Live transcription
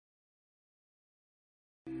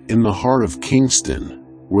In the heart of Kingston,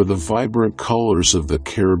 where the vibrant colors of the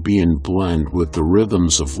Caribbean blend with the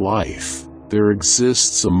rhythms of life, there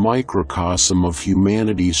exists a microcosm of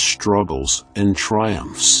humanity's struggles and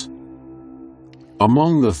triumphs.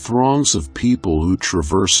 Among the throngs of people who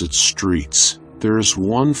traverse its streets, there is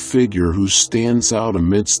one figure who stands out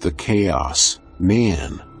amidst the chaos: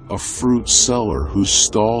 Nan, a fruit seller whose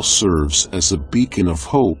stall serves as a beacon of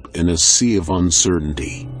hope in a sea of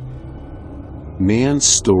uncertainty. Nan's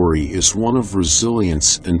story is one of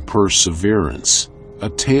resilience and perseverance, a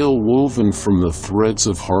tale woven from the threads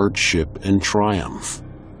of hardship and triumph.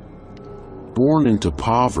 Born into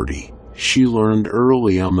poverty, she learned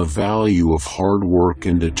early on the value of hard work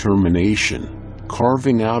and determination,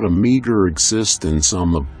 carving out a meager existence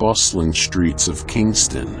on the bustling streets of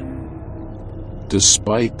Kingston.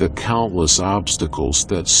 Despite the countless obstacles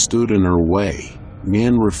that stood in her way,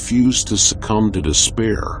 Nan refused to succumb to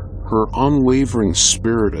despair, her unwavering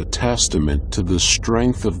spirit a testament to the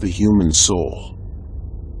strength of the human soul.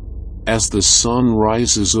 As the sun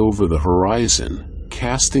rises over the horizon,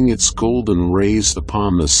 casting its golden rays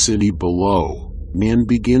upon the city below, Nan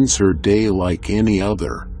begins her day like any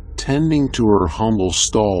other, tending to her humble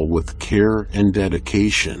stall with care and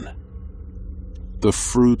dedication. The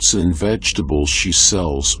fruits and vegetables she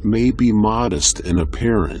sells may be modest in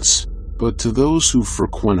appearance, but to those who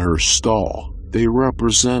frequent her stall, they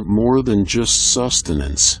represent more than just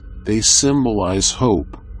sustenance. They symbolize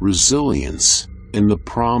hope, resilience, and the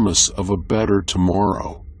promise of a better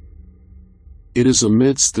tomorrow. It is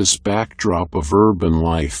amidst this backdrop of urban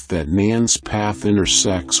life that Nan's path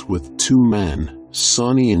intersects with two men,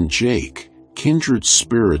 Sonny and Jake, kindred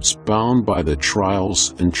spirits bound by the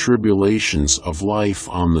trials and tribulations of life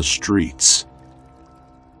on the streets.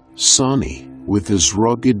 Sonny, with his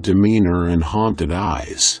rugged demeanor and haunted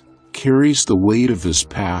eyes, carries the weight of his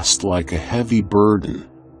past like a heavy burden,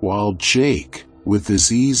 while Jake, with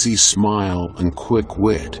his easy smile and quick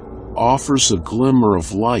wit, offers a glimmer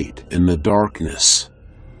of light in the darkness.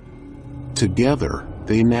 Together,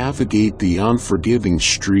 they navigate the unforgiving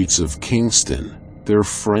streets of Kingston, their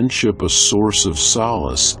friendship a source of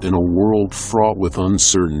solace in a world fraught with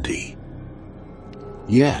uncertainty.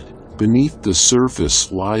 Yet, beneath the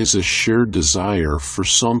surface lies a shared desire for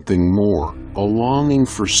something more, a longing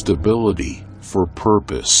for stability, for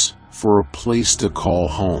purpose, for a place to call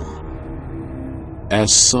home.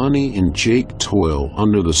 As Sonny and Jake toil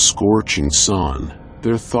under the scorching sun,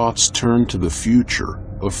 their thoughts turn to the future,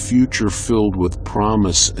 a future filled with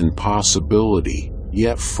promise and possibility,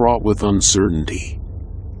 yet fraught with uncertainty.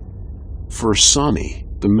 For Sonny,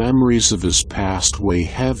 the memories of his past weigh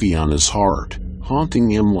heavy on his heart, haunting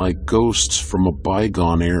him like ghosts from a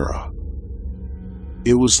bygone era.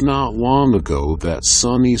 It was not long ago that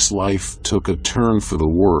Sonny's life took a turn for the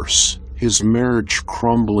worse, his marriage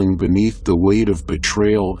crumbling beneath the weight of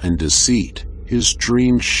betrayal and deceit, his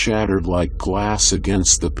dreams shattered like glass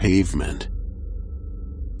against the pavement.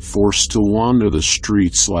 Forced to wander the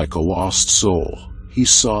streets like a lost soul, he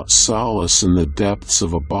sought solace in the depths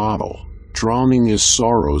of a bottle, drowning his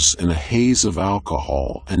sorrows in a haze of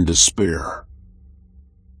alcohol and despair.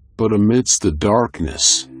 But amidst the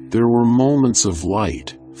darkness, there were moments of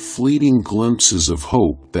light, fleeting glimpses of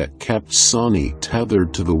hope that kept Sonny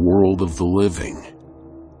tethered to the world of the living.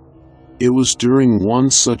 It was during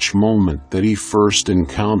one such moment that he first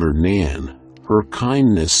encountered Nan, her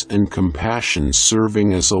kindness and compassion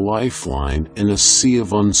serving as a lifeline in a sea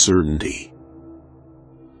of uncertainty.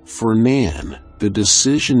 For Nan, the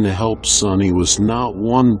decision to help Sonny was not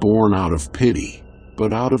one born out of pity,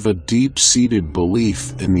 but out of a deep-seated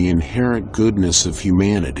belief in the inherent goodness of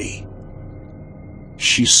humanity.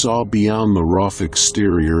 She saw beyond the rough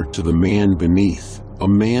exterior to the man beneath, a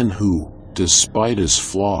man who, despite his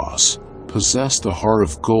flaws, possessed a heart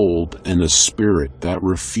of gold and a spirit that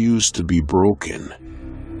refused to be broken.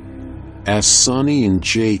 As Sonny and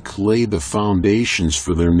Jake laid the foundations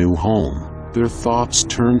for their new home, their thoughts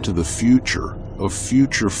turned to the future, a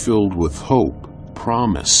future filled with hope,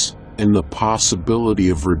 promise, and the possibility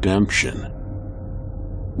of redemption.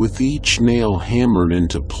 With each nail hammered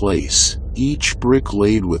into place, each brick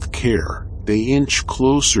laid with care, they inch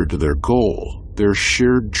closer to their goal, their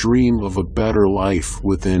shared dream of a better life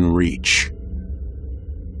within reach.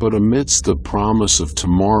 But amidst the promise of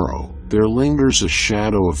tomorrow, there lingers a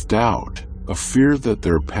shadow of doubt, a fear that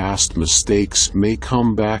their past mistakes may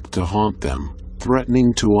come back to haunt them,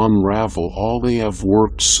 threatening to unravel all they have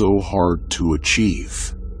worked so hard to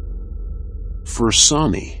achieve. For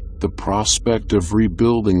Sonny, the prospect of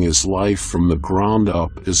rebuilding his life from the ground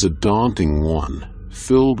up is a daunting one,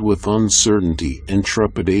 filled with uncertainty and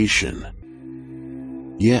trepidation.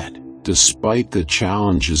 Yet, Despite the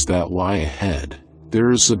challenges that lie ahead,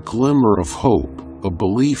 there is a glimmer of hope, a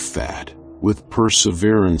belief that, with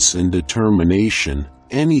perseverance and determination,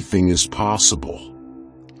 anything is possible.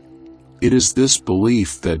 It is this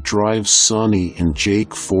belief that drives Sunny and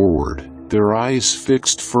Jake forward, their eyes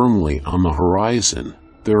fixed firmly on the horizon,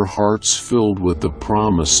 their hearts filled with the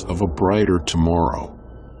promise of a brighter tomorrow.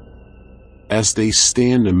 As they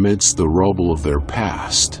stand amidst the rubble of their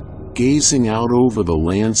past, gazing out over the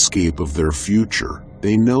landscape of their future,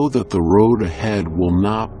 they know that the road ahead will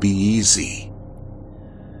not be easy.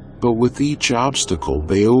 But with each obstacle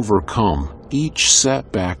they overcome, each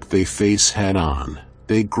setback they face head-on,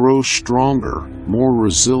 they grow stronger, more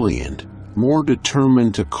resilient, more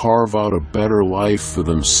determined to carve out a better life for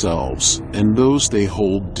themselves and those they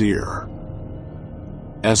hold dear.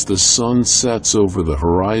 As the sun sets over the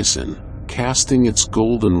horizon, casting its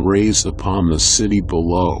golden rays upon the city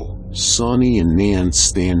below, Sunny and Nan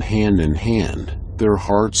stand hand in hand, their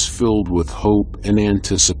hearts filled with hope and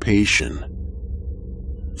anticipation.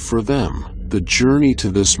 For them, the journey to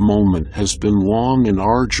this moment has been long and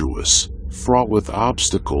arduous, fraught with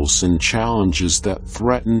obstacles and challenges that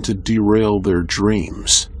threaten to derail their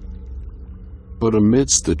dreams. But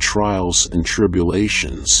amidst the trials and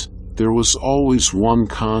tribulations, there was always one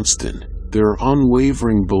constant, their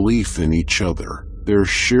unwavering belief in each other, their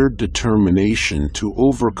shared determination to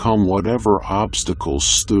overcome whatever obstacles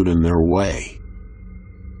stood in their way.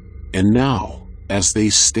 And now, as they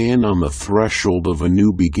stand on the threshold of a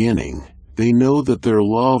new beginning, they know that their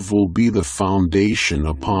love will be the foundation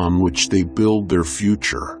upon which they build their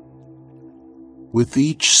future. With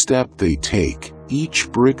each step they take, each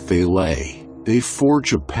brick they lay, they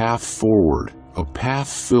forge a path forward, a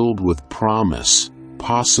path filled with promise,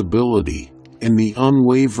 possibility, and the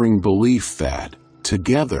unwavering belief that,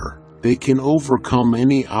 together, they can overcome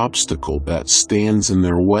any obstacle that stands in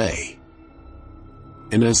their way.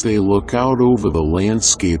 And as they look out over the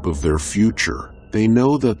landscape of their future, they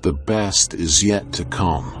know that the best is yet to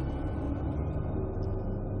come.